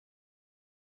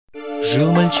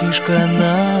Жил мальчишка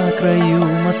на краю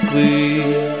Москвы.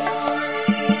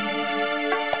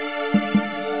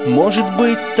 Может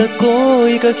быть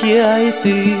такой, как я и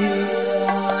ты.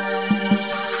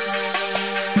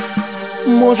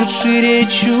 Может шире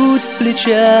чуть в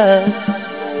плечах,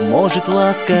 может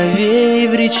ласковей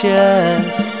в речах,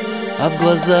 а в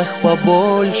глазах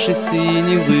побольше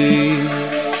синевы.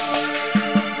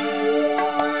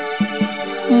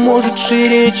 Может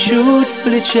шире чуть в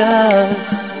плечах,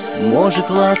 может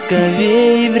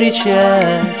ласковей в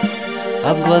речах,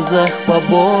 а в глазах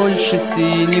побольше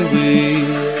синевы.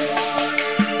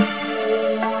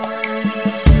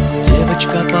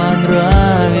 Девочка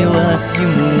понравилась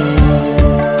ему,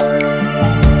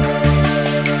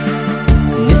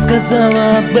 не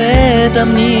сказала об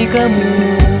этом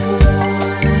никому.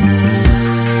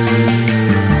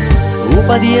 У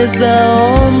подъезда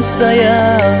он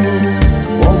стоял,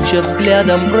 молча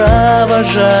взглядом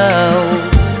провожал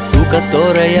ту,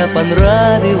 которая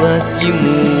понравилась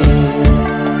ему.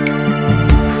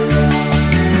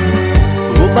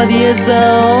 У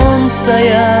подъезда он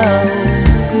стоял,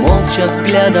 молча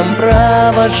взглядом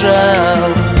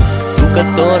провожал ту,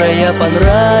 которая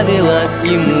понравилась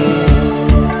ему.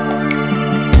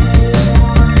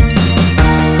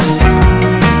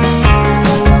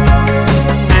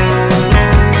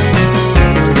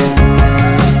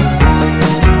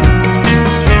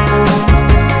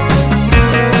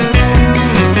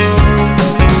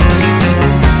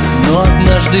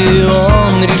 Однажды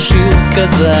он решил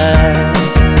сказать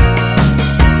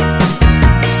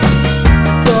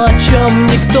то, о чем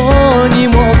никто не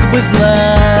мог бы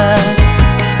знать.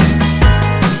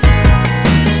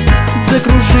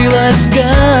 Закружилась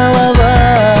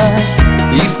голова,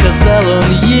 и сказал он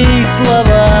ей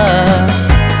слова,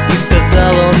 и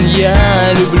сказал он: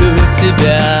 я люблю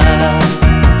тебя.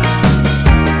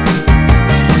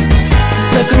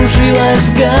 Закружилась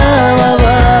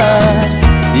голова,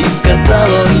 и сказал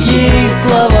он ей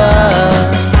слова,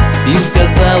 и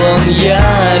сказал он: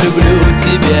 я люблю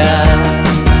тебя.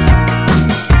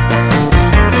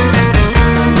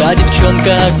 Та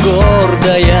девчонка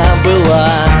гордая была,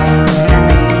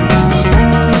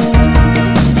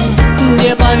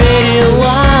 не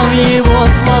поверила в его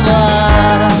слова,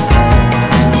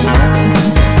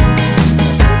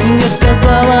 не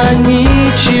сказала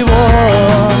ничего,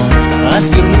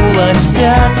 отвернулась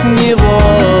от него,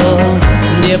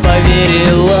 не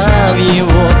поверила в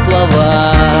его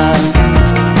слова,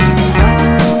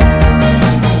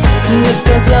 не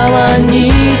сказала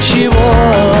ничего,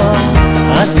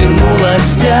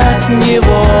 отвернулась от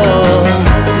него,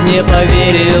 не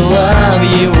поверила в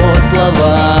его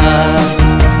слова.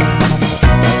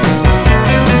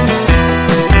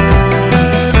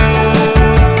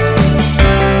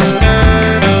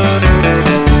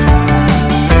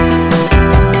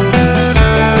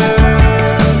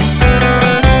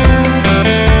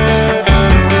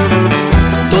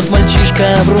 Мальчишка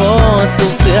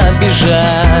бросился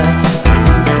бежать,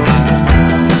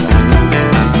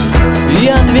 и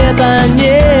ответа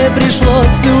не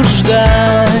пришлось уж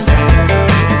ждать.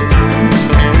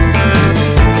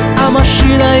 А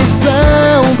машина из-за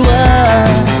угла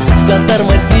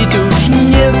затормозить уж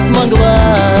не смогла,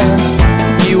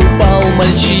 и упал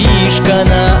мальчишка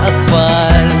на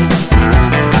асфальт.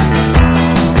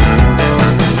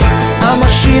 А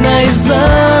машина из-за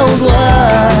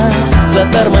угла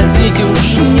затормозить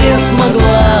уж не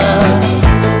смогла,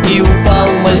 и упал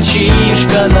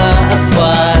мальчишка на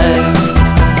асфальт.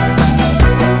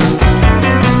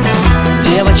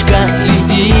 Девочка,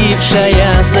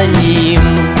 следившая за ним,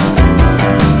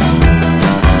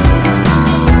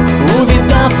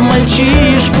 увидав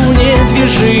мальчишку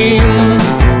недвижим,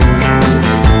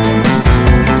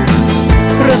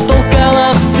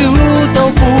 растолкала всю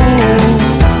толпу,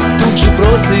 тут же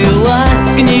бросилась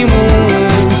к нему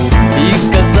и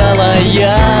сказала: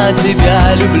 я тебя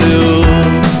люблю.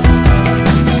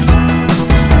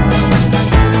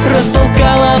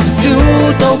 Растолкала всю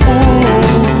толпу,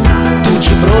 тут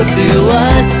же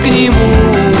бросилась к нему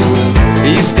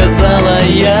и сказала: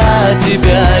 я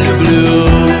тебя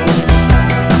люблю.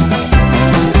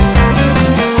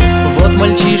 Вот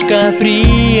мальчишка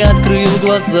приоткрыл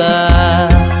глаза,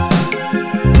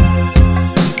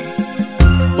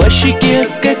 по щеке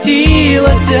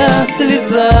скатилась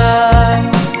слеза.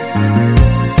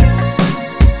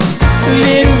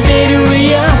 Верю, верю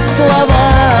я в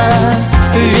слова,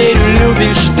 верю,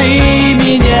 любишь ты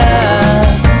меня,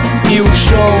 и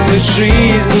ушел из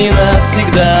жизни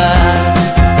навсегда.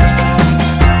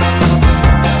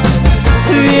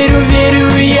 Верю, верю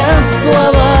я в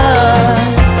слова,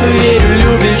 верю,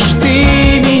 любишь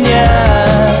ты меня,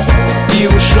 и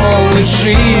ушел ушел из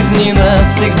жизни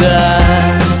навсегда.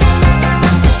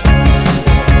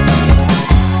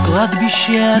 В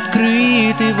кладбище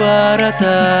открыты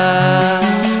ворота,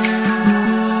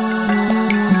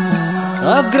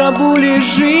 а в гробу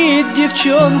лежит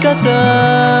девчонка-то.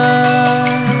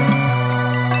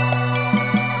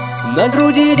 На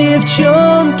груди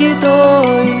девчонки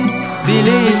той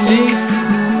белеет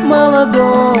листик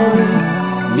молодой.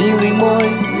 Милый мой,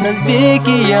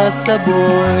 навеки я с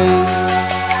тобой.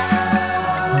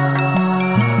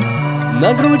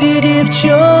 На груди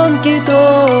девчонки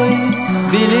той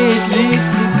белеет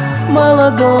листик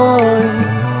молодой.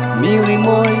 Милый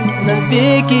мой,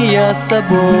 навеки я с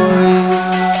тобой.